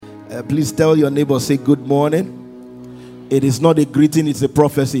Please tell your neighbor, say good morning. It is not a greeting, it's a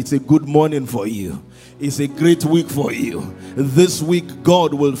prophecy. It's a good morning for you. It's a great week for you. This week,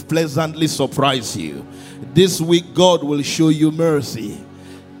 God will pleasantly surprise you. This week, God will show you mercy.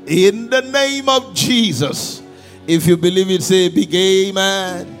 In the name of Jesus. If you believe it, say a big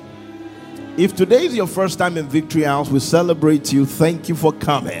amen. If today is your first time in Victory House, we celebrate you. Thank you for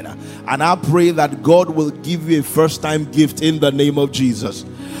coming. And I pray that God will give you a first time gift in the name of Jesus.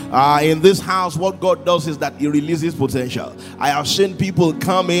 In this house, what God does is that He releases potential. I have seen people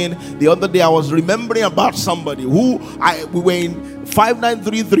come in. The other day, I was remembering about somebody we were in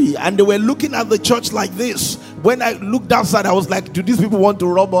 5933 and they were looking at the church like this. When I looked outside, I was like, do these people want to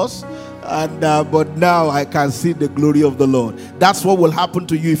rob us? And but now I can see the glory of the Lord. That's what will happen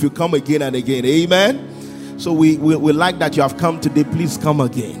to you if you come again and again. Amen. So we like that you have come today. Please come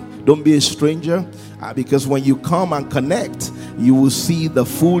again. Don't be a stranger, because when you come and connect, you will see the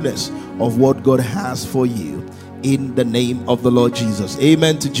fullness of what God has for you in the name of the Lord Jesus.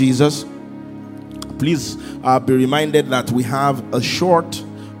 Amen to Jesus. Please be reminded that we have a short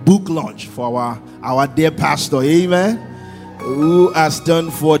book launch for our dear pastor. Amen. Who has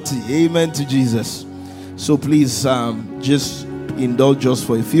turned 40. Amen to Jesus. So please just indulge us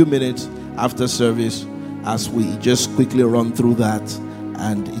for a few minutes after service as we just quickly run through that,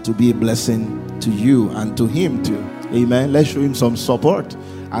 and it will be a blessing to you and to him too. Amen. Let's show him some support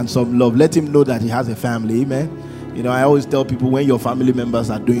and some love. Let him know that he has a family. Amen. You know, I always tell people, when your family members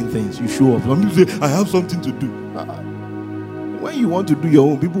are doing things, you show up. Some people say, I have something to do. When you want to do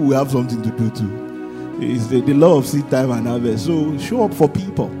your own, people will have something to do too. It's the law of seed time and harvest. So show up for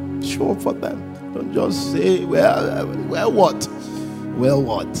people. Show up for them. Don't just say, well, what? Well,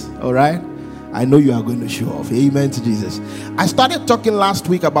 what? All right? I know you are going to show off. Amen to Jesus. I started talking last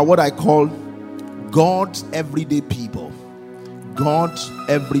week about what I call God's everyday people. God's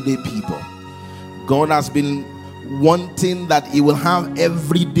everyday people. God has been wanting that He will have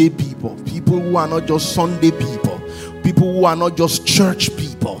everyday people. People who are not just Sunday people. People who are not just church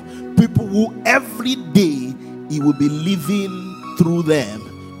people. People who every day He will be living through them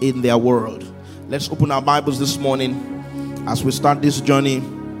in their world. Let's open our Bibles this morning as we start this journey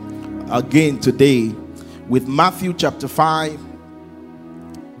again today with Matthew chapter 5.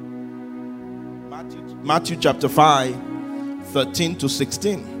 Matthew chapter 5, 13 to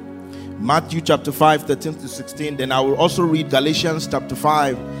 16. Matthew chapter 5, 13 to 16. Then I will also read Galatians chapter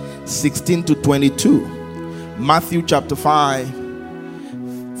 5, 16 to 22. Matthew chapter 5,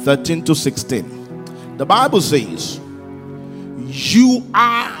 13 to 16. The Bible says, you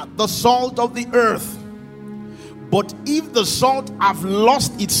are the salt of the earth. But if the salt have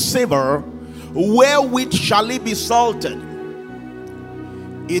lost its savor, wherewith shall it be salted?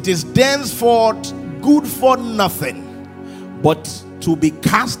 It is thenceforth good for nothing, but to be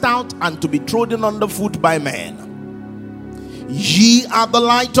cast out and to be trodden underfoot by men. Ye are the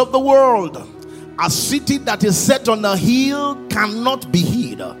light of the world. A city that is set on a hill cannot be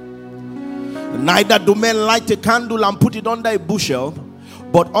hid. Neither do men light a candle and put it under a bushel,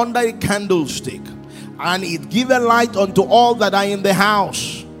 but under a candlestick, and it giveth light unto all that are in the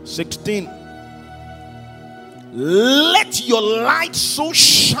house. 16. Let your light so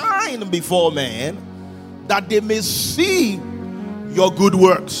shine before men that they may see your good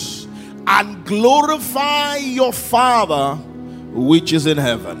works and glorify your Father which is in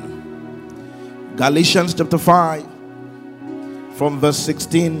heaven. Galatians chapter 5 from verse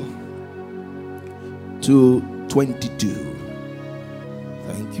 16 to 22.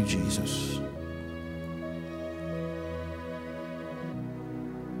 Thank you, Jesus.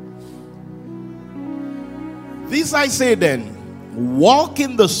 This I say then, walk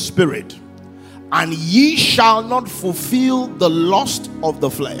in the Spirit, and ye shall not fulfill the lust of the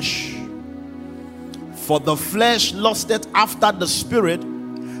flesh. For the flesh lusteth after the Spirit,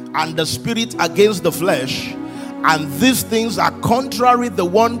 and the Spirit against the flesh, and these things are contrary the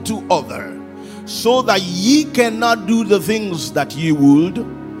one to other, so that ye cannot do the things that ye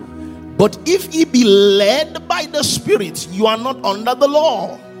would. But if ye be led by the Spirit, you are not under the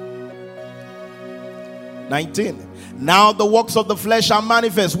law. 19. Now the works of the flesh are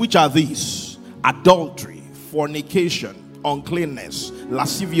manifest, which are these: adultery, fornication, uncleanness,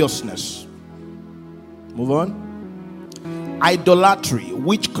 lasciviousness. Move on. Idolatry,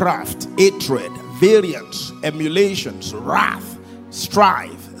 witchcraft, hatred, variance, emulations, wrath,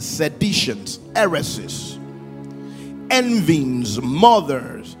 strife, seditions, heresies, envyings,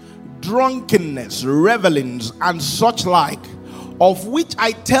 murders, drunkenness, revelings, and such like, of which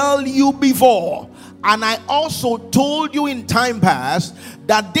I tell you before, and I also told you in time past,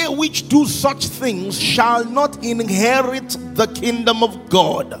 that they which do such things shall not inherit the kingdom of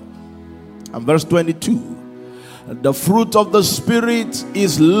God. And verse 22. The fruit of the Spirit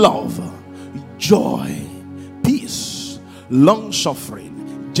is love, joy, peace,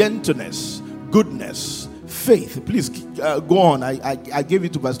 long-suffering, gentleness, goodness, faith. Please go on. I gave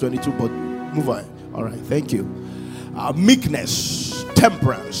it to verse 22, but move on. All right, thank you. Meekness,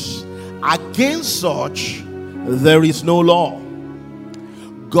 temperance. Against such there is no law.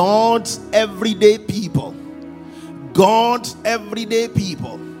 God's everyday people. God's everyday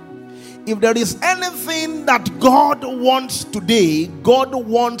people. If there is anything that God wants today, God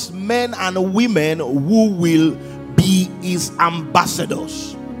wants men and women who will be his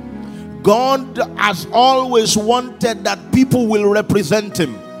ambassadors. God has always wanted that people will represent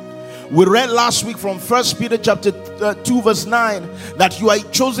him. We read last week from 1 Peter chapter 2 verse 9 that you are a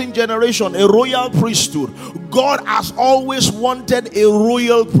chosen generation, a royal priesthood. God has always wanted a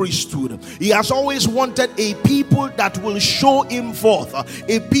royal priesthood. He has always wanted a people that will show him forth,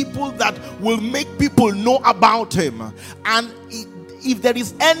 a people that will make people know about him. And if there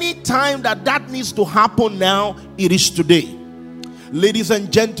is any time that needs to happen now, it is today. Ladies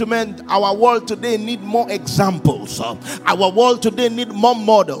and gentlemen, our world today need more examples. Our world today need more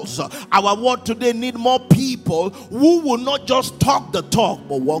models. Our world today need more people who will not just talk the talk,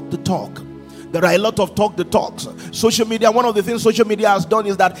 but walk the talk. There are a lot of talk the talks. Social media, one of the things social media has done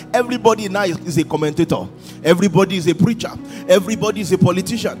is that everybody now is a commentator. Everybody is a preacher. Everybody is a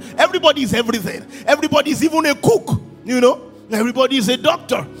politician. Everybody is everything. Everybody is even a cook, you know. Everybody is a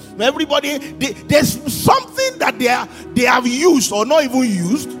doctor. Everybody, there's something that they have used or not even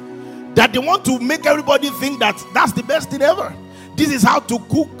used, that they want to make everybody think that that's the best thing ever. This is how to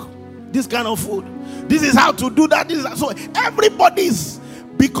cook this kind of food. This is how to do that. So everybody is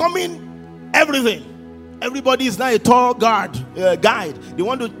becoming everything. Everybody is now a tour guide. They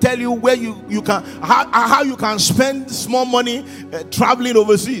want to tell you where you can, how you can spend small money traveling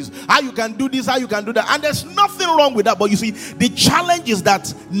overseas. How you can do this, how you can do that. And there's nothing wrong with that. But you see, the challenge is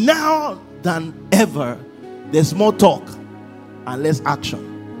that now than ever, there's more talk and less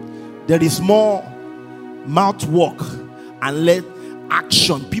action. There is more mouth work and less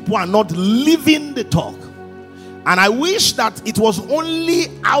action. People are not living the talk. And I wish that it was only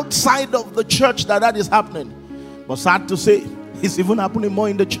outside of the church that is happening. But sad to say, it's even happening more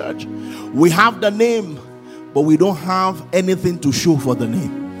in the church. We have the name, but we don't have anything to show for the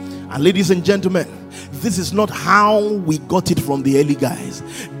name. And ladies and gentlemen, this is not how we got it from the early guys.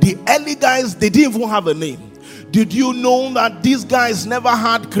 The early guys, they didn't even have a name. Did you know that these guys never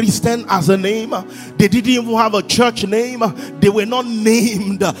had Christian as a name? They didn't even have a church name. They were not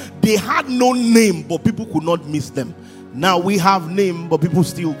named. They had no name, but people could not miss them. Now we have name, but people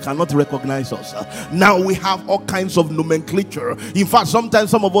still cannot recognize us. Now we have all kinds of nomenclature. In fact, sometimes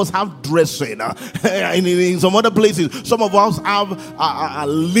some of us have dressing. In some other places, some of us have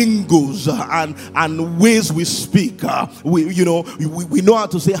lingos and ways we speak. We know how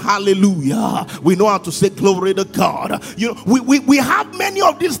to say hallelujah. We know how to say glory to God. We have many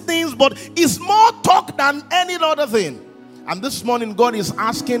of these things, but it's more talk than any other thing. And this morning, God is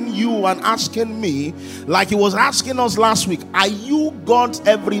asking you and asking me, like he was asking us last week, are you God's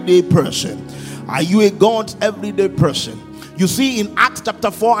everyday person? Are you a God's everyday person? You see, in Acts chapter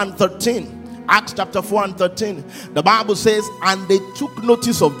 4 and 13, Acts chapter 4 and 13, the Bible says, and they took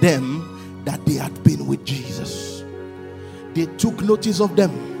notice of them that they had been with Jesus. They took notice of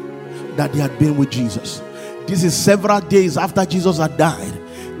them that they had been with Jesus. This is several days after Jesus had died.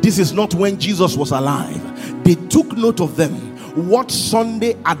 This is not when Jesus was alive. They took note of them, what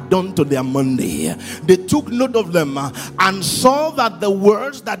Sunday had done to their Monday. They took note of them and saw that the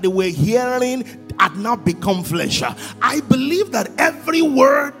words that they were hearing had now become flesh. I believe that every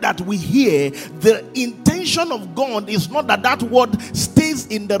word that we hear, the intention of God is not that word stays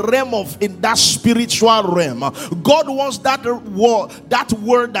in the realm in that spiritual realm. God wants that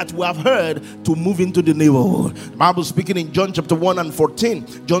word that we have heard to move into the neighborhood. The Bible speaking in John chapter 1 and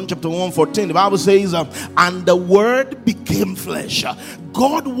 14. John chapter 1, 14. The Bible says, and the word became flesh.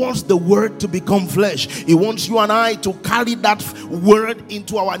 God wants the word to become flesh. He wants you and I to carry that word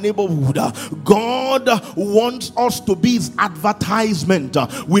into our neighborhood. God wants us to be his advertisement.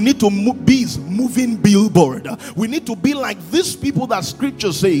 We need to be his moving billboard. We need to be like these people that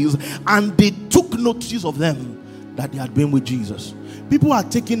scripture says, and they took notice of them that they had been with Jesus. People are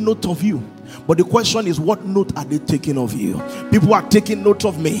taking note of you, but the question is, what note are they taking of you? People are taking note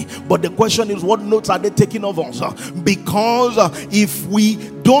of me, but the question is, what notes are they taking of us? Because if we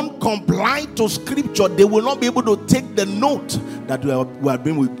don't comply to scripture, they will not be able to take the note that we have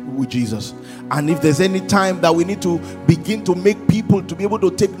been with Jesus. And if there's any time that we need to begin to make people to be able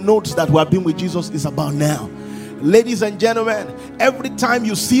to take notes that we have been with Jesus, it's about now. Ladies and gentlemen, every time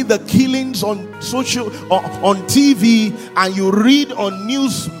you see the killings on social or on TV, and you read on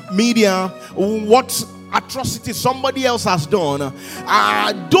news media what atrocity somebody else has done,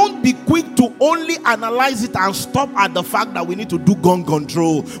 don't be quick to only analyze it and stop at the fact that we need to do gun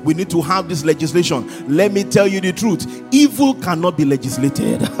control, we need to have this legislation. Let me tell you the truth, evil cannot be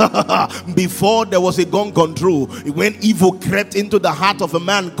legislated. Before there was a gun control, when evil crept into the heart of a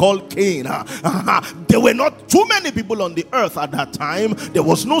man called Cain, there were not too many people on the earth at that time. There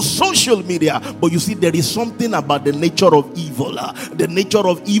was no social media, but you see, there is something about the nature of evil. The nature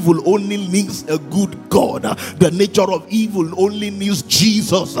of evil only needs a good God. The nature of evil only needs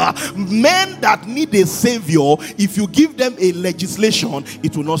Jesus. Men that need a savior, if you give them a legislation,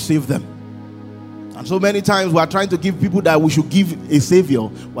 it will not save them. And so many times we are trying to give people that we should give a savior,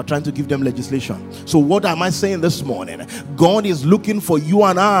 we're trying to give them legislation. So what am I saying this morning? God is looking for you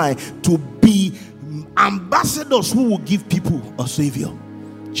and I to be ambassadors who will give people a savior.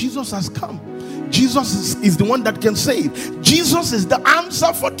 Jesus has come. Jesus is the one that can save. Jesus is the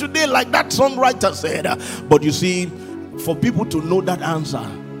answer for today, like that songwriter said. But you see, for people to know that answer,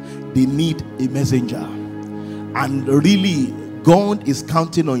 they need a messenger. And really, God is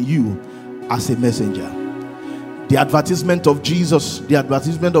counting on you as a messenger. The advertisement of Jesus, the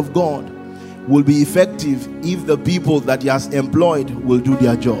advertisement of God, will be effective if the people that He has employed will do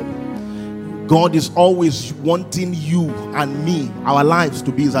their job. God is always wanting you and me, our lives,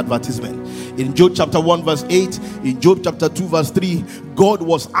 to be His advertisement. In Job chapter 1 verse 8, in Job chapter 2 verse 3, God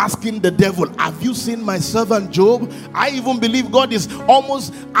was asking the devil, have you seen my servant Job? I even believe God is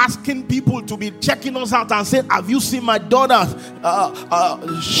almost asking people to be checking us out and saying, have you seen my daughter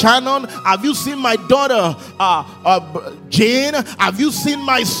Shannon? Have you seen my daughter Jane? Have you seen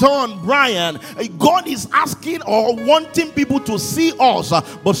my son Brian? God is asking or wanting people to see us,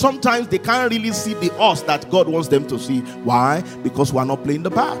 but sometimes they can't really see the us that God wants them to see. Why? Because we are not playing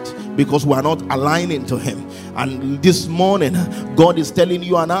the part, because we are not aligning to Him. And this morning, God is telling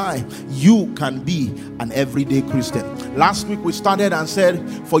you and I, you can be an everyday Christian. Last week we started and said,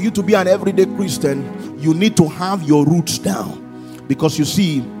 for you to be an everyday Christian, you need to have your roots down. Because you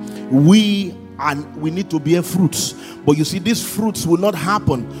see, we need to bear fruits. But you see, these fruits will not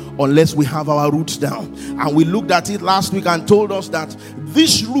happen unless we have our roots down. And we looked at it last week and told us that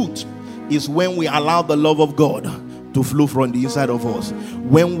this root is when we allow the love of God to flow from the inside of us.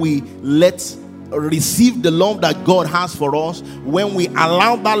 When we receive the love that God has for us, when we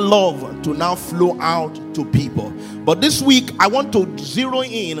allow that love to now flow out to people. But this week I want to zero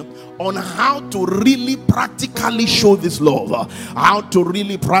in on how to really practically show this love. How to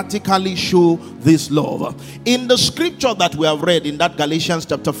really practically show this love. In the scripture that we have read in that Galatians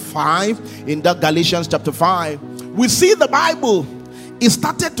chapter 5, we see the Bible, it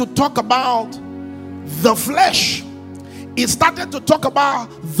started to talk about the flesh. It started to talk about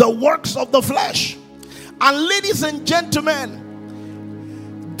the works of the flesh. And ladies and gentlemen,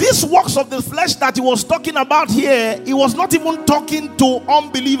 these works of the flesh that he was talking about here, he was not even talking to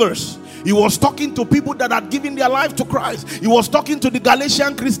unbelievers. He was talking to people that had given their life to Christ. He was talking to the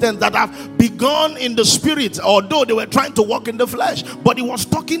Galatian Christians that have begun in the spirit, although they were trying to walk in the flesh. But he was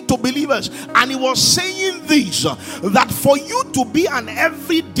talking to believers, and he was saying this, that for you to be an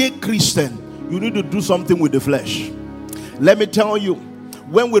everyday Christian, you need to do something with the flesh. Let me tell you,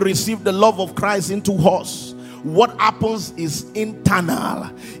 when we receive the love of Christ into us, what happens is internal.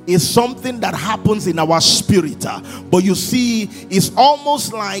 It's something that happens in our spirit. But you see, it's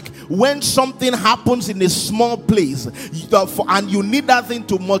almost like when something happens in a small place and you need that thing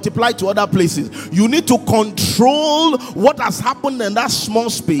to multiply to other places, you need to control what has happened in that small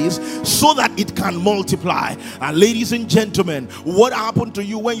space so that it can multiply. And ladies and gentlemen, what happened to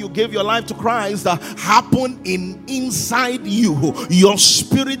you when you gave your life to Christ happened inside you. Your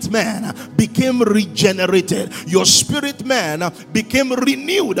spirit man became regenerated. Your spirit man became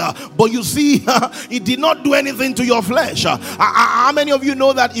renewed. But you see, it did not do anything to your flesh. How many of you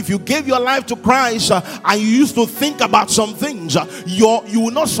know that if you gave your life to Christ and you used to think about some things, you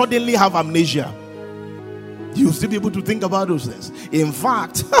will not suddenly have amnesia? You'll still be able to think about those things. In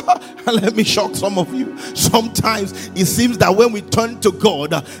fact, let me shock some of you. Sometimes it seems that when we turn to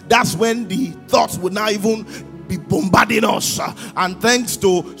God, that's when the thoughts will not even be bombarding us. And thanks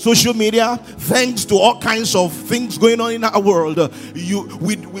to social media, thanks to all kinds of things going on in our world,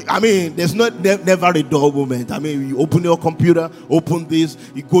 there's never a dull moment. I mean, you open your computer, open this,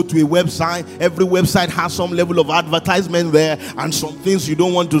 you go to a website. Every website has some level of advertisement there, and some things you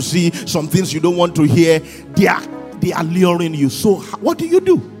don't want to see, some things you don't want to hear. They are luring you. So what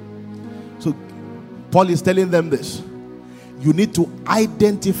do? So Paul is telling them this: you need to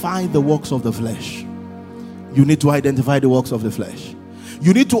identify the works of the flesh. You need to identify the works of the flesh.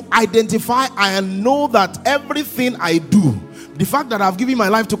 You need to identify and know that everything I do, the fact that I've given my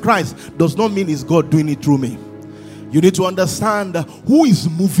life to Christ, does not mean it's God doing it through me. You need to understand who is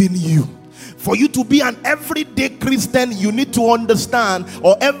moving you. For you to be an everyday Christian, you need to understand,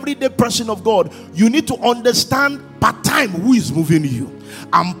 or everyday person of God, you need to understand part time who is moving you.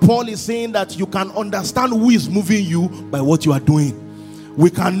 And Paul is saying that you can understand who is moving you by what you are doing. We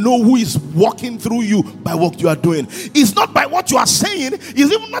can know who is walking through you by what you are doing. It's not by what you are saying.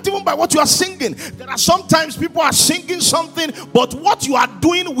 It's not even by what you are singing. There are sometimes people are singing something, but what you are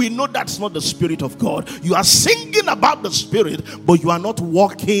doing, we know that's not the Spirit of God. You are singing about the Spirit, but you are not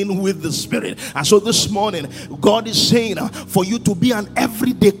walking with the Spirit. And so this morning, God is saying for you to be an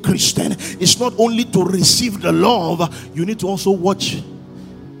everyday Christian, it's not only to receive the love, you need to also watch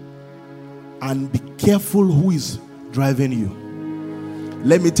and be careful who is driving you.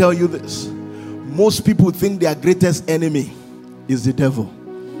 Let me tell you this. Most people think their greatest enemy is the devil.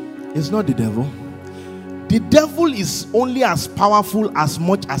 It's not the devil. The devil is only as powerful as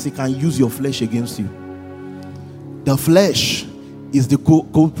much as he can use your flesh against you. The flesh is the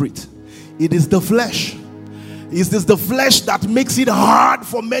culprit. It is the flesh. It is the flesh that makes it hard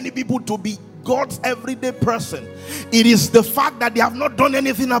for many people to be God's everyday person. It is the fact that they have not done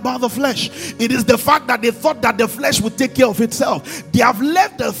anything about the flesh. It is the fact that they thought that the flesh would take care of itself. They have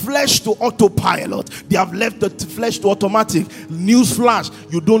left the flesh to autopilot. They have left the flesh to automatic.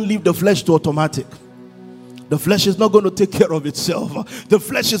 Newsflash, you don't leave the flesh to automatic. The flesh is not going to take care of itself. The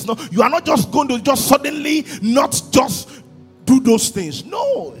flesh is not, you are not just going to just suddenly not just do those things.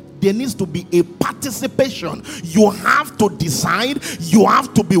 No. There needs to be a participation. You have to decide, you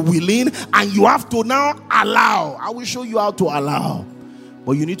have to be willing, and you have to now allow. I will show you how to allow.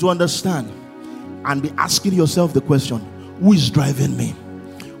 But you need to understand and be asking yourself the question, who is driving me?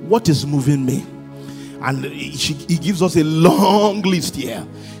 What is moving me? And he gives us a long list here.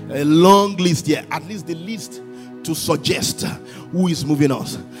 A long list here. At least the list to suggest who is moving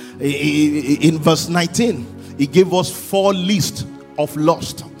us. In verse 19, he gave us 4 lists of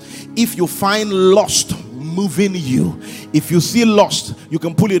lust. If you find lust moving you, if you see lust, you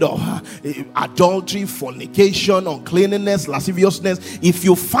can pull it off. Adultery, fornication, uncleanness, lasciviousness. If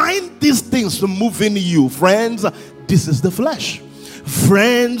you find these things moving you, friends, this is the flesh.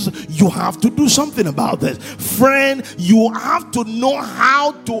 Friends, you have to do something about this. Friend, you have to know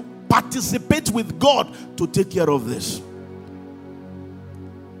how to participate with God to take care of this.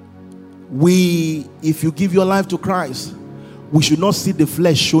 If you give your life to Christ, we should not see the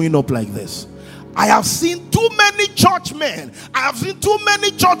flesh showing up like this. I have seen too many church men, I have seen too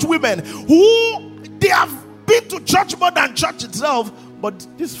many church women who they have been to church more than church itself, but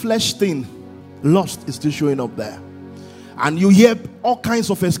this flesh thing, lust, is still showing up there. And you hear all kinds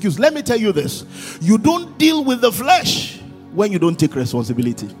of excuses. Let me tell you this. You don't deal with the flesh when you don't take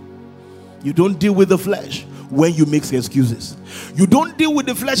responsibility. You don't deal with the flesh when you make excuses. You don't deal with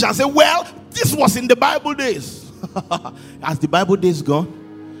the flesh and say, well, this was in the Bible days. Has the Bible days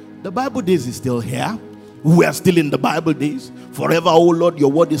gone? The Bible days is still here. We are still in the Bible days. Forever, oh Lord,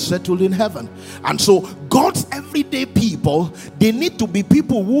 your word is settled in heaven. And so God's everyday people, they need to be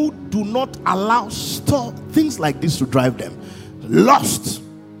people who do not allow things like this to drive them. Lust,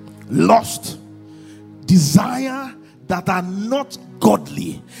 desire that are not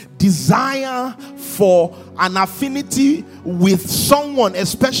godly, desire for an affinity with someone,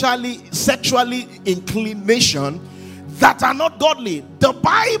 especially sexually inclination, that are not godly. The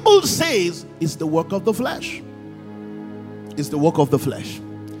Bible says it's the work of the flesh. It's the work of the flesh.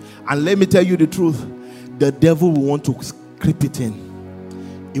 And let me tell you the truth, the devil will want to creep it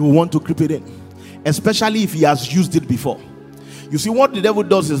in. He will want to creep it in, especially if he has used it before. You see, what the devil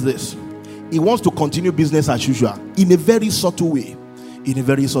does is this. He wants to continue business as usual in a very subtle way. In a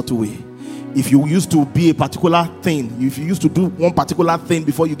very subtle way. If you used to be a particular thing, if you used to do one particular thing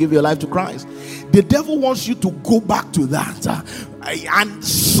before you give your life to Christ, the devil wants you to go back to that. And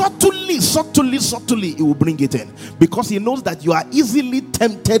subtly, he will bring it in. Because he knows that you are easily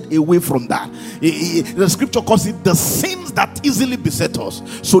tempted away from that. The scripture calls it the sins that easily beset us.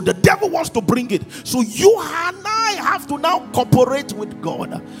 So the devil wants to bring it. So you and I have to now cooperate with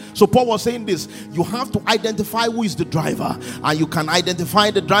God. So Paul was saying this. You have to identify who is the driver. And you can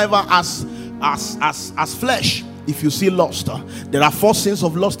identify the driver as flesh. If you see lust, there are 4 sins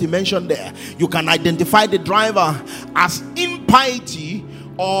of lust he mentioned there. You can identify the driver as impiety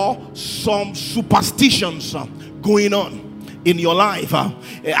or some superstitions going on in your life,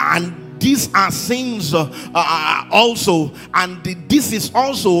 and these are sins also, and this is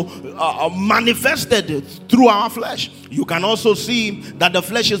also manifested through our flesh. You can also see that the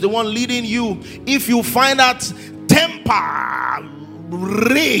flesh is the one leading you. If you find that temper,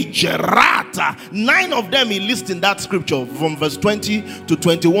 rage, wrath, 9 of them he lists in that scripture from verse 20 to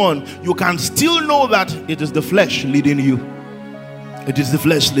 21, you can still know that it is the flesh leading you. It is the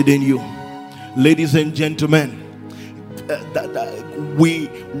flesh leading you. Ladies and gentlemen,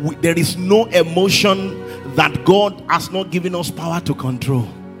 there is no emotion that God has not given us power to control.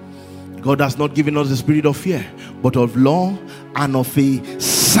 God has not given us the spirit of fear, but of law and of a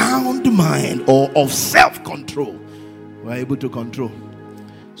sound mind, or of self-control. We're able to control.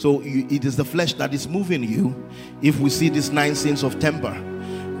 So it is the flesh that is moving you. If we see these 9 sins of temper,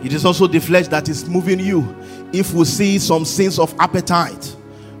 it is also the flesh that is moving you. If we see some sins of appetite,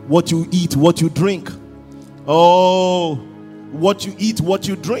 what you eat, what you drink. Oh, what you eat, what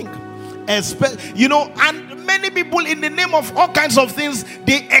you drink. And many people, in the name of all kinds of things,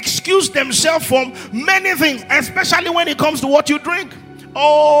 they excuse themselves from many things, especially when it comes to what you drink.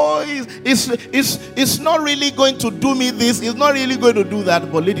 Oh, it's not really going to do me this, it's not really going to do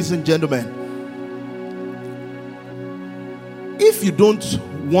that. But ladies and gentlemen, if you don't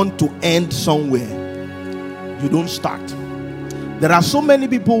want to end somewhere, you don't start. There are so many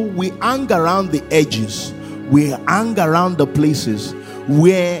people, we hang around the edges, we hang around the places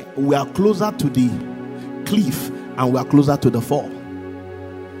where we are closer to the cliff and we are closer to the fall.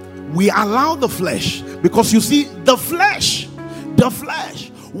 We allow the flesh, because you see, the flesh,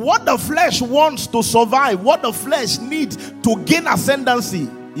 what the flesh wants to survive, what the flesh needs to gain ascendancy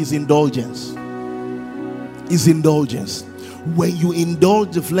is indulgence. When you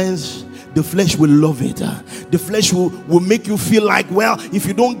indulge the flesh will love it. The flesh will make you feel like, well, if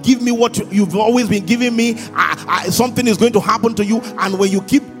you don't give me what you've always been giving me, something is going to happen to you. And when you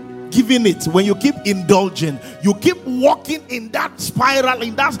keep giving it, when you keep indulging, you keep walking in that spiral,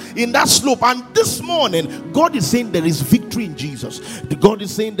 in that slope. And this morning, God is saying there is victory in Jesus. God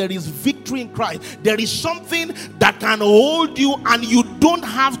is saying there is victory in Christ. There is something that can hold you, and you don't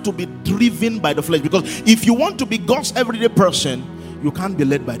have to be driven by the flesh. Because if you want to be God's everyday person, you can't be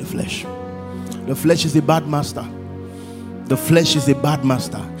led by the flesh. The flesh is a bad master. The flesh is a bad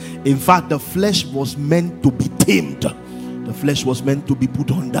master. In fact, the flesh was meant to be tamed. The flesh was meant to be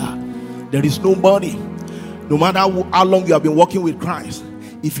put under. There is nobody, no matter how long you have been walking with Christ,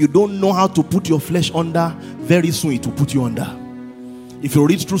 if you don't know how to put your flesh under, very soon it will put you under. If you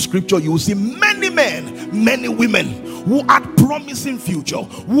read through scripture, you will see many men, many women who had promising future,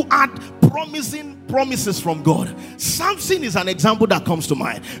 who had promises from God. Samson is an example that comes to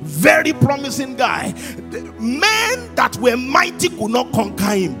mind. Very promising guy. Men that were mighty could not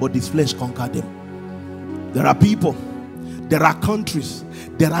conquer him, but his flesh conquered them. There are people, there are countries,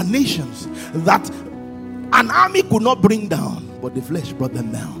 there are nations that an army could not bring down, but the flesh brought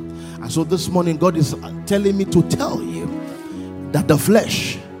them down. And so this morning, God is telling me to tell you that the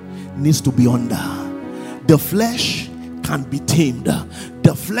flesh needs to be under. The flesh can be tamed.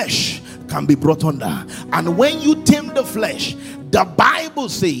 The flesh can be brought under. And when you tame the flesh, the Bible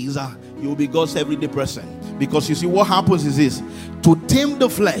says you'll be God's everyday person. Because you see, what happens is this: to tame the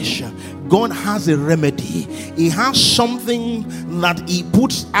flesh, God has a remedy. He has something that he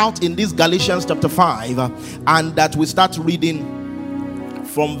puts out in this Galatians chapter 5, and that we start reading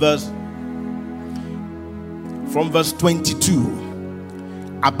from verse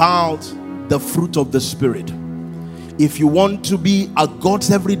 22 about the fruit of the Spirit. If you want to be a God's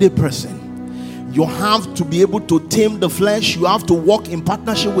everyday person, you have to be able to tame the flesh. You have to walk in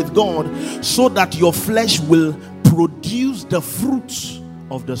partnership with God so that your flesh will produce the fruits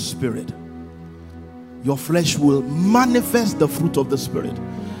of the Spirit. Your flesh will manifest the fruit of the Spirit.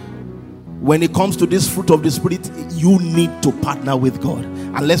 When it comes to this fruit of the Spirit, you need to partner with God.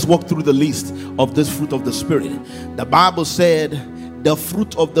 And let's walk through the list of this fruit of the Spirit. The Bible said the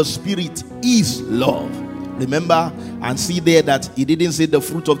fruit of the Spirit is love. Remember, and see there that he didn't say the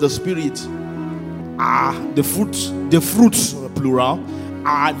fruit of the Spirit are the fruits plural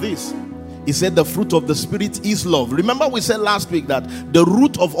are this. He said the fruit of the Spirit is love. Remember, we said last week that the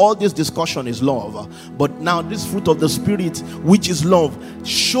root of all this discussion is love. But now this fruit of the Spirit, which is love,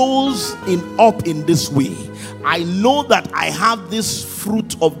 shows up in this way. I know that I have this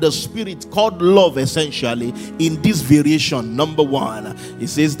fruit of the Spirit called love, essentially, in this variation. Number 1, it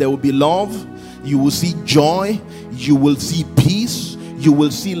says there will be love. You will see joy. You will see peace. You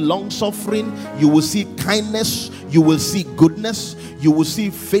will see long suffering. You will see kindness. You will see goodness. You will see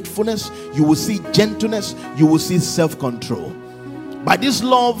faithfulness. You will see gentleness. You will see self-control. By this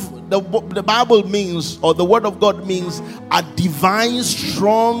love, the Bible means, or the word of God means, a divine,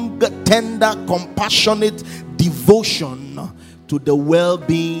 strong, tender, compassionate devotion to the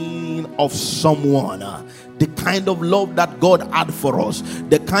well-being of someone. The kind of love that God had for us,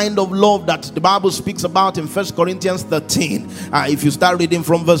 the kind of love that the Bible speaks about in 1 Corinthians 13. If you start reading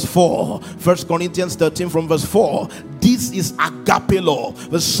from verse 4, 1 Corinthians 13 from verse 4, this is agape love,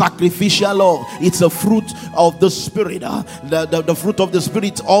 the sacrificial love. It's a fruit of the Spirit. The fruit of the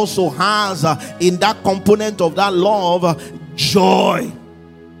Spirit also has in that component of that love, joy.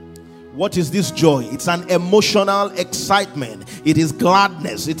 What is this joy? It's an emotional excitement. It is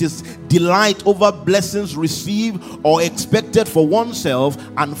gladness. It is delight over blessings received or expected for oneself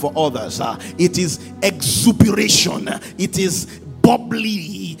and for others. It is exuberation. It is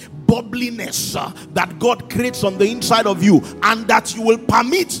bubbliness that God creates on the inside of you, and that you will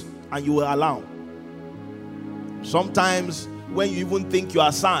permit and you will allow. Sometimes when you even think you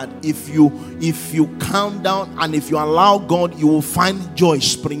are sad, if you calm down and if you allow God, you will find joy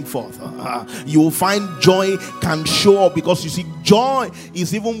spring forth. You will find joy can show up, because you see, joy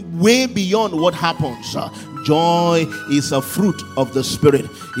is even way beyond what happens. Joy is a fruit of the Spirit.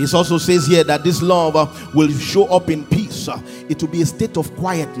 It also says here that this love will show up in peace. It will be a state of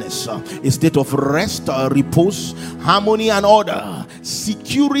quietness, a state of rest, repose, harmony and order,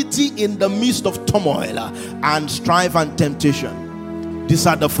 security in the midst of turmoil and strife and temptation. These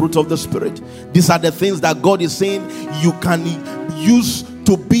are the fruit of the Spirit. These are the things that God is saying you can use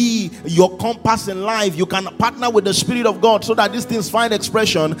to be your compass in life. You can partner with the Spirit of God so that these things find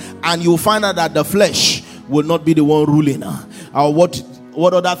expression, and you'll find out that the flesh will not be the one ruling.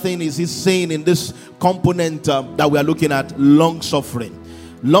 What other thing is he saying in this component that we are looking at? Long suffering.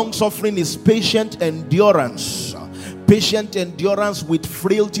 Long suffering is patient endurance. Patient endurance with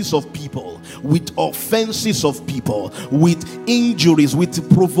frailties of people, with offenses of people, with injuries, with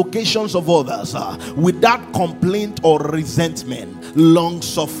provocations of others, without complaint or resentment. Long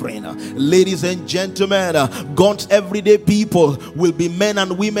suffering. Ladies and gentlemen, God's everyday people will be men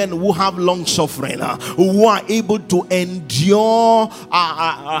and women who have long suffering, who are able to endure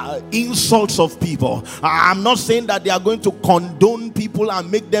insults of people. I'm not saying that they are going to condone people and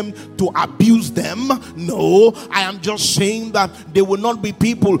make them to abuse them. No, I am just saying that they will not be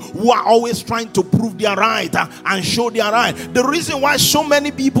people who are always trying to prove their right and show their right. The reason why so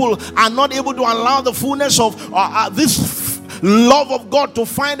many people are not able to allow the fullness of this love of God to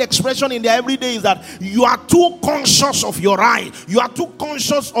find expression in their everyday is that you are too conscious of your right. You are too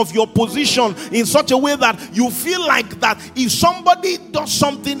conscious of your position in such a way that you feel like that if somebody does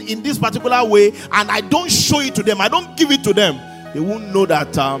something in this particular way and I don't show it to them, I don't give it to them, they won't know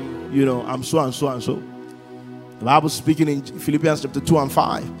that I'm so and so and so. The Bible speaking in Philippians chapter 2 and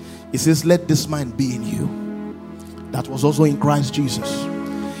 5, it says, let this mind be in you that was also in Christ Jesus.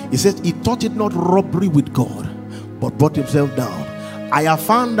 He said he thought it not robbery with God, but brought himself down. I have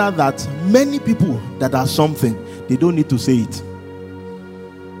found out that many people that are something, they don't need to say it.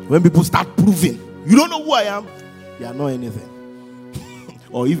 When people start proving, you don't know who I am, they are not anything.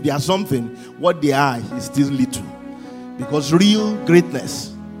 Or if they are something, what they are is still little. Because real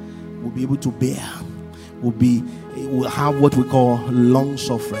greatness will be able to bear, will have what we call long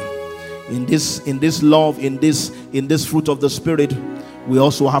suffering. In this love, in this fruit of the Spirit, we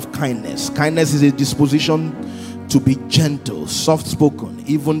also have kindness. Kindness is a disposition to be gentle, soft-spoken,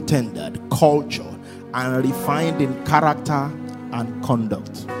 even-tendered, cultured, and refined in character and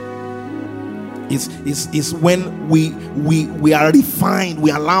conduct. It's when we are refined,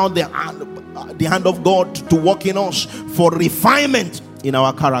 we allow the hand of God to work in us for refinement in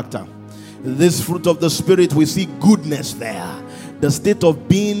our character. This fruit of the Spirit, we see goodness there. The state of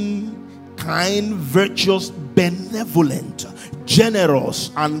being kind, virtuous, benevolent, generous,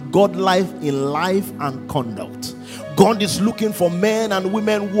 and godlike in life and conduct. God is looking for men and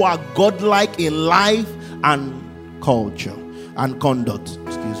women who are godlike in life and culture and conduct.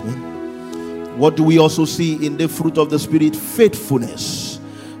 Excuse me. What do we also see in the fruit of the Spirit? Faithfulness.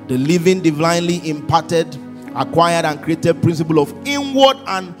 The living, divinely imparted, acquired, and created principle of inward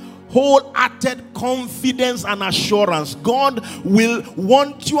and wholehearted confidence and assurance. God will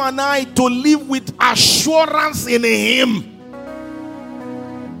want you and I to live with assurance in Him.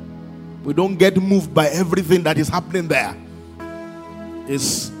 We don't get moved by everything that is happening there.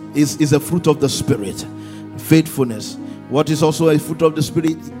 It's a fruit of the Spirit. Faithfulness. What is also a fruit of the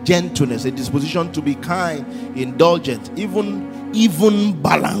Spirit? Gentleness, a disposition to be kind, indulgent, even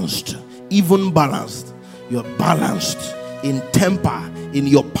balanced. Even balanced. You're balanced in temper, in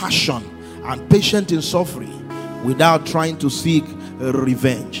your passion, and patient in suffering, without trying to seek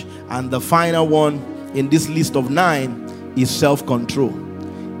revenge. And the final one in this list of 9 is self-control,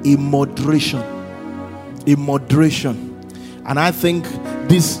 in moderation. And I think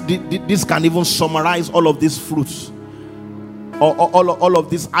this can even summarize all of these fruits, or all of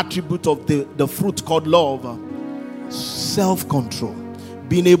these attributes of the fruit called love. Self-control,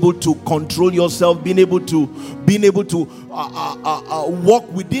 being able to control yourself, being able to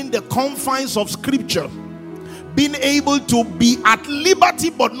walk within the confines of Scripture, being able to be at liberty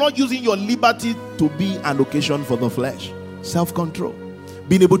but not using your liberty to be an occasion for the flesh. Self-control,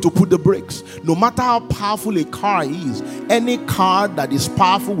 being able to put the brakes. No matter how powerful a car is, any car that is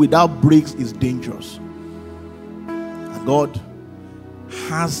powerful without brakes is dangerous. And God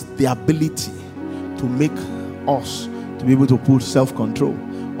has the ability to make us to be able to put self-control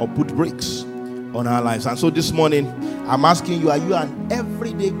or put brakes on our lives. And so this morning I'm asking you, are you an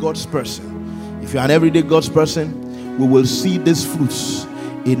everyday God's person? If you're an everyday God's person, we will see these fruits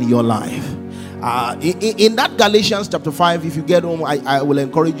in your life. In that Galatians chapter 5, if you get home, I will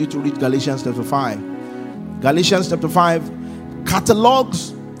encourage you to read Galatians chapter 5. Galatians chapter 5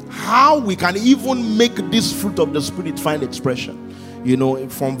 catalogs how we can even make this fruit of the Spirit find expression. You know,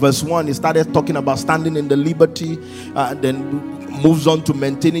 from verse 1, he started talking about standing in the liberty, then moves on to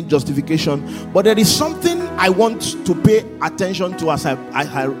maintaining justification. But there is something I want to pay attention to as I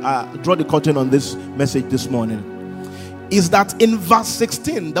draw the curtain on this message this morning. Is that in verse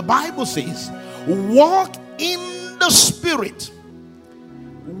 16, the Bible says, walk in the Spirit.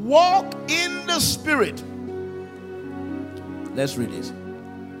 Walk in the Spirit. Let's read this.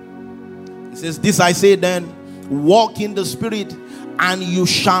 It says, this I say then, walk in the Spirit, and you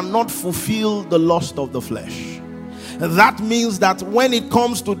shall not fulfill the lust of the flesh. That means that when it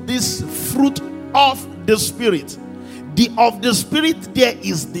comes to this fruit of the Spirit, of the Spirit, there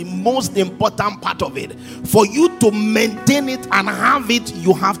is the most important part of it. For you to maintain it and have it,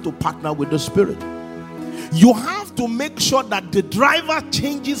 you have to partner with the Spirit. You have to make sure that the driver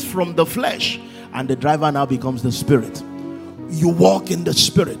changes from the flesh and the driver now becomes the Spirit. You walk in the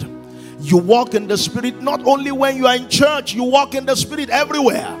Spirit. You walk in the Spirit not only when you are in church, you walk in the Spirit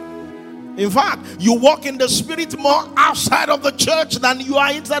everywhere. In fact, you walk in the Spirit more outside of the church than you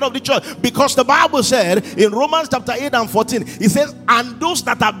are inside of the church. Because the Bible said in Romans chapter 8 and 14, it says, and those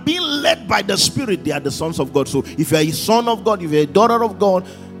that are being led by the Spirit, they are the sons of God. So if you are a son of God, if you are a daughter of God,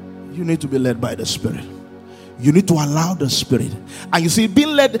 you need to be led by the Spirit. You need to allow the Spirit. And you see,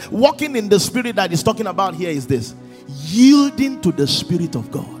 being led, walking in the Spirit that he's talking about here is this: yielding to the Spirit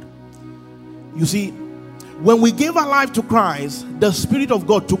of God. You see, when we gave our life to Christ, the Spirit of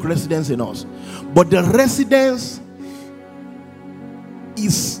God took residence in us. But the residence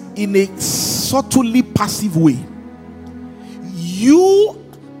is in a subtly passive way. You,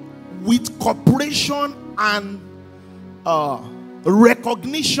 with cooperation and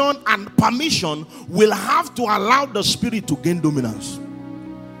recognition and permission, will have to allow the Spirit to gain dominance.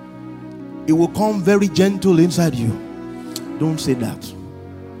 It will come very gentle inside you. Don't say that.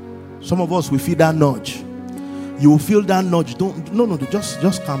 Some of us, we feel that nudge. You will feel that nudge.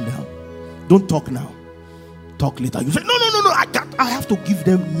 Just calm down. Don't talk now. Talk later. You say, no, I have to give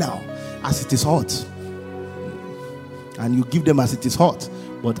them now as it is hot. And you give them as it is hot.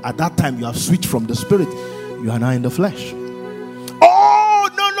 But at that time, you have switched from the Spirit. You are now in the flesh. Oh,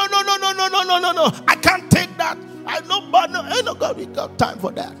 no. I can't take that. I know God, we got time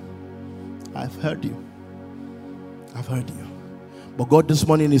for that. I've heard you. But God this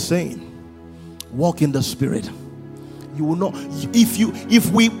morning is saying, walk in the Spirit. You will not,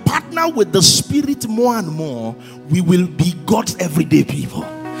 if we partner with the Spirit more and more, we will be God's everyday people.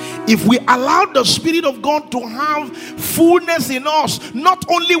 If we allow the Spirit of God to have fullness in us, not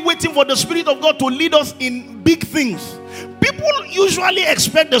only waiting for the Spirit of God to lead us in big things. People usually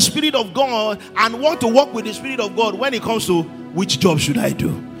expect the Spirit of God and want to walk with the Spirit of God when it comes to which job should I do,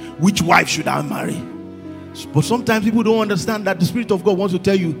 which wife should I marry. But sometimes people don't understand that the Spirit of God wants to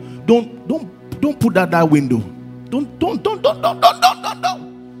tell you, don't put that window. Don't.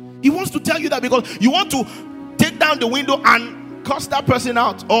 He wants to tell you that because you want to take down the window and curse that person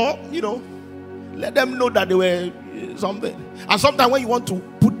out, or let them know that they were something. And sometimes when you want to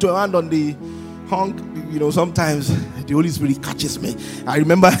put your hand on the honk, sometimes the Holy Spirit catches me. I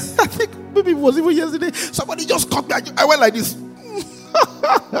remember, I think maybe it was even yesterday, somebody just caught me. I went like this.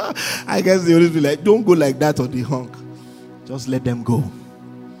 I guess the Holy Spirit like, don't go like that on the honk. Just let them go.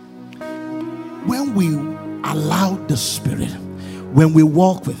 When we allow the Spirit, when we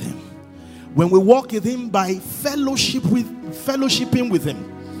walk with Him, by fellowshipping with Him,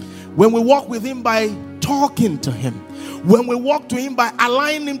 when we walk with Him by talking to Him, When we walk to him by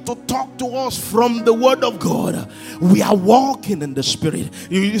allowing him to talk to us from the word of God, we are walking in the spirit.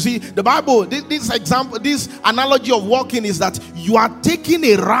 You see, the Bible, this example, this analogy of walking is that you are taking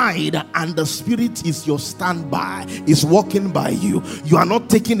a ride and the spirit is your standby, is walking by you. You are not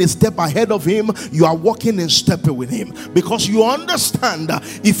taking a step ahead of him, you are walking in step with him, because you understand that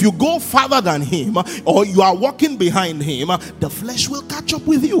if you go farther than him or you are walking behind him, the flesh will catch up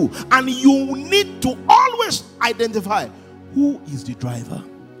with you, and you need to always identify who is the driver.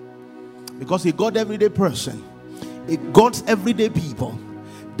 Because a God everyday person, a God's everyday people,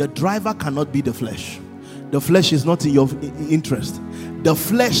 the driver cannot be the flesh. The flesh is not in your interest. The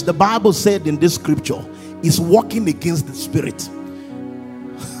flesh, the Bible said in this scripture, is walking against the spirit.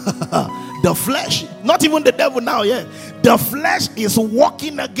 The flesh, not even the devil now, yeah. The flesh is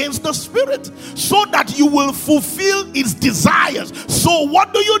walking against the spirit so that you will fulfill its desires. So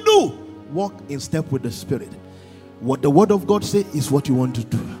what do? Walk in step with the spirit. What the word of God says is what you want to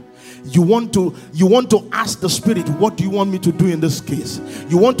do. You want to ask the spirit, what do you want me to do in this case?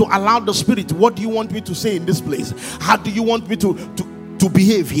 You want to allow the spirit, what do you want me to say in this place? How do you want me to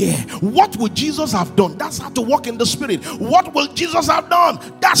behave here? What would Jesus have done? That's how to walk in the spirit. What will Jesus have done?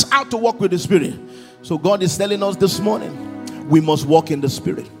 That's how to walk with the spirit. So God is telling us this morning, we must walk in the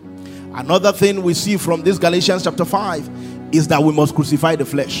spirit. Another thing we see from this Galatians chapter 5 is that we must crucify the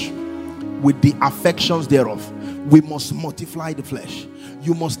flesh with the affections thereof. We must mortify the flesh.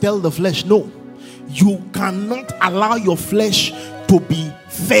 You must tell the flesh no. You cannot allow your flesh to be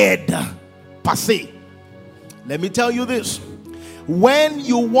fed per se. Let me tell you this. When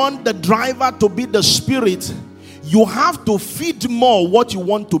you want the driver to be the spirit, you have to feed more what you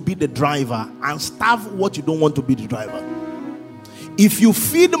want to be the driver and starve what you don't want to be the driver. If you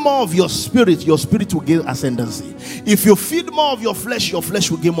feed more of your spirit will gain ascendancy. If you feed more of your flesh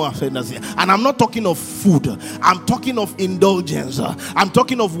will gain more ascendancy. And I'm not talking of food. I'm talking of indulgence. I'm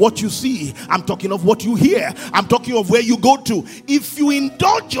talking of what you see. I'm talking of what you hear. I'm talking of where you go to. If you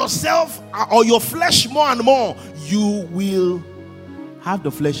indulge yourself or your flesh more and more, you will have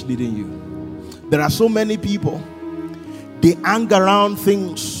the flesh leading you. There are so many people, they hang around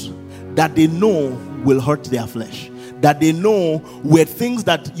things that they know will hurt their flesh, that they know were things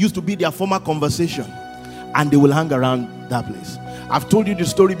that used to be their former conversation, and they will hang around that place. I've told you the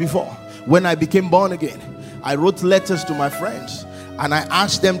story before. When I became born again, I wrote letters to my friends and I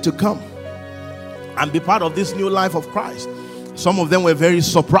asked them to come and be part of this new life of Christ. Some of them were very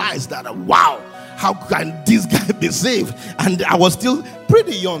surprised that, wow, how can this guy be saved? And I was still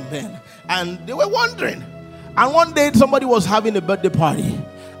pretty young then, and they were wondering. And one day somebody was having a birthday party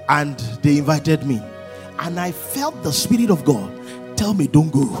and they invited me, and I felt the Spirit of God tell me, don't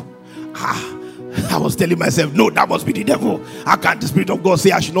go. I was telling myself, no, that must be the devil. How can the Spirit of God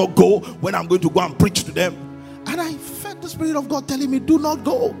say I should not go when I'm going to go and preach to them? And I felt the Spirit of God telling me, do not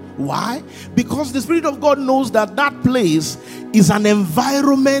go. Why? Because the Spirit of God knows that that place is an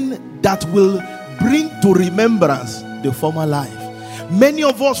environment that will bring to remembrance the former life. Many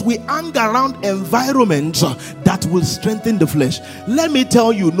of us, we hang around environments that will strengthen the flesh. Let me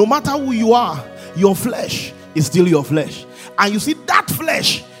tell you, no matter who you are, your flesh is still your flesh. And you see, that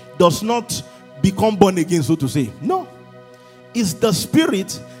flesh does not become born again, so to say. No. It's the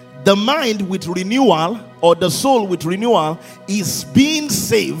spirit, the mind with renewal, or the soul with renewal is being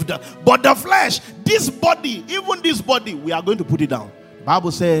saved. But the flesh, this body, even this body, we are going to put it down. The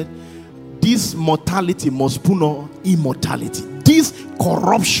Bible said, this mortality must put on immortality. This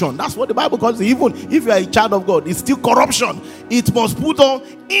corruption, that's what the Bible calls it. Even if you are a child of God, it's still corruption. It must put on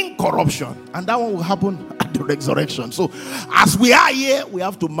incorruption. And that one will happen at the resurrection. So as we are here, we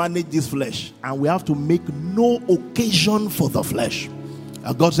have to manage this flesh. And we have to make no occasion for the flesh.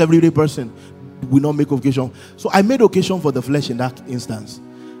 God's everyday person will not make occasion. So I made occasion for the flesh in that instance.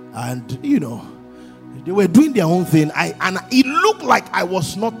 And you know, they were doing their own thing. And it looked like I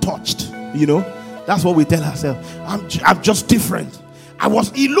was not touched. You know, that's what we tell ourselves. I'm just different.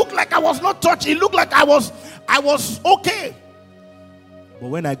 It looked like I was not touched. It looked like I was okay. But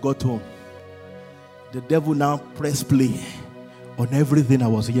when I got home, the devil now pressed play on everything I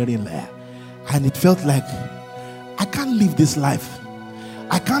was hearing there. And it felt like I can't live this life.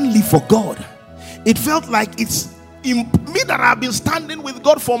 I can't live for God. It felt like it's in me that I've been standing with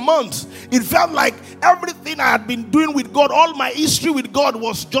God for months. It felt like everything I had been doing with God, all my history with God,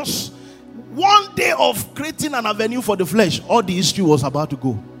 was just one day of creating an avenue for the flesh. All the history was about to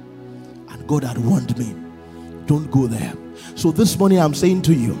go. And God had warned me, don't go there. So this morning I'm saying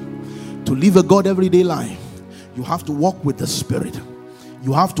to you, to live a God everyday life, you have to walk with the Spirit.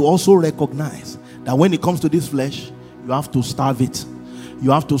 You have to also recognize that when it comes to this flesh, you have to starve it. You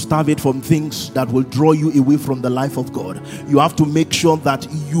have to starve it from things that will draw you away from the life of God. You have to make sure that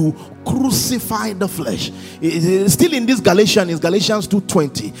you crucify the flesh. Still in this Galatians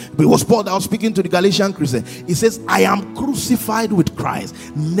 2:20. But it was Paul that was speaking to the Galatian Christian. He says, I am crucified with Christ.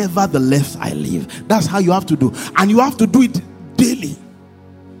 Nevertheless I live. That's how you have to do. And you have to do it daily.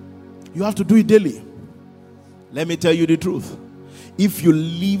 You have to do it daily. Let me tell you the truth. If you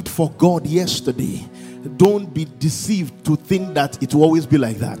lived for God yesterday, don't be deceived to think that it will always be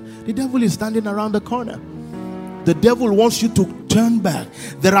like that. The devil is standing around the corner. The devil wants you to turn back.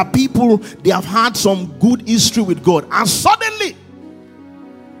 There are people, they have had some good history with God, and suddenly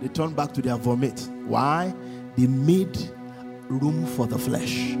they turn back to their vomit. Why? They made room for the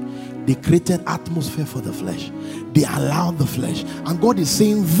flesh. They created atmosphere for the flesh. They allowed the flesh. And God is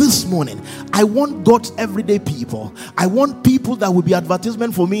saying this morning, I want God's everyday people. I want people that will be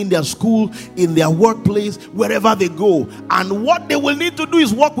advertisement for me in their school, in their workplace, wherever they go. And what they will need to do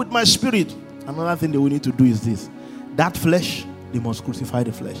is walk with my spirit. Another thing they will need to do is this. That flesh, they must crucify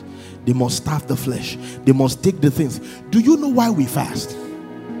the flesh. They must starve the flesh. They must take the things. Do you know why we fast?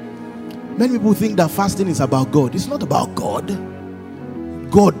 Many people think that fasting is about God. It's not about God.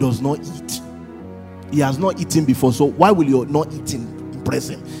 God does not eat. He has not eaten before, so why will you not eating impress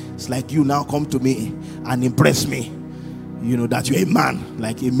him? It's like you now come to me and impress me, you know, that you're a man,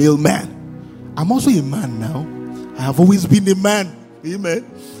 like a male man. I'm also a man now. I have always been a man. Amen.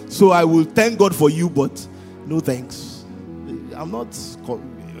 So I will thank God for you, but no thanks. I'm not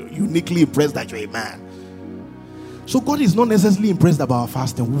uniquely impressed that you're a man. So God is not necessarily impressed about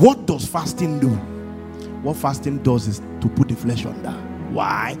fasting. What does fasting do? What fasting does is to put the flesh under.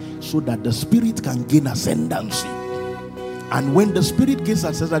 Why? So that the spirit can gain ascendancy. And when the spirit gains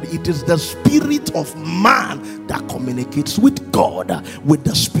ascendancy, it is the spirit of man that communicates with God, with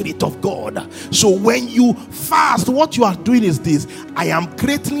the spirit of God. So when you fast, what you are doing is this: I am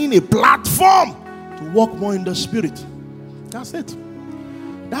creating a platform to walk more in the spirit. That's it.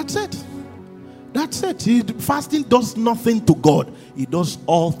 That's it. That's it. Fasting does nothing to God. It does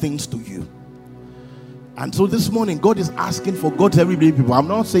all things to you. And so this morning, God is asking for God's everyday people. I'm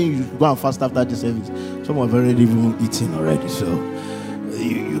not saying you go and fast after the service. Some have already even eaten already, so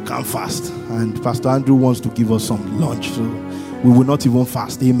you can fast. And Pastor Andrew wants to give us some lunch, so we will not even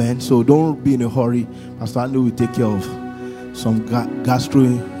fast. Amen. So don't be in a hurry. Pastor Andrew will take care of some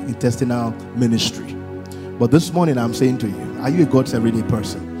gastrointestinal ministry. But this morning, I'm saying to you, are you a God's everyday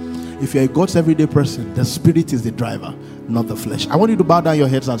person? If you're a God's everyday person, the spirit is the driver, not the flesh. I want you to bow down your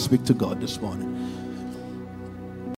heads and speak to God this morning.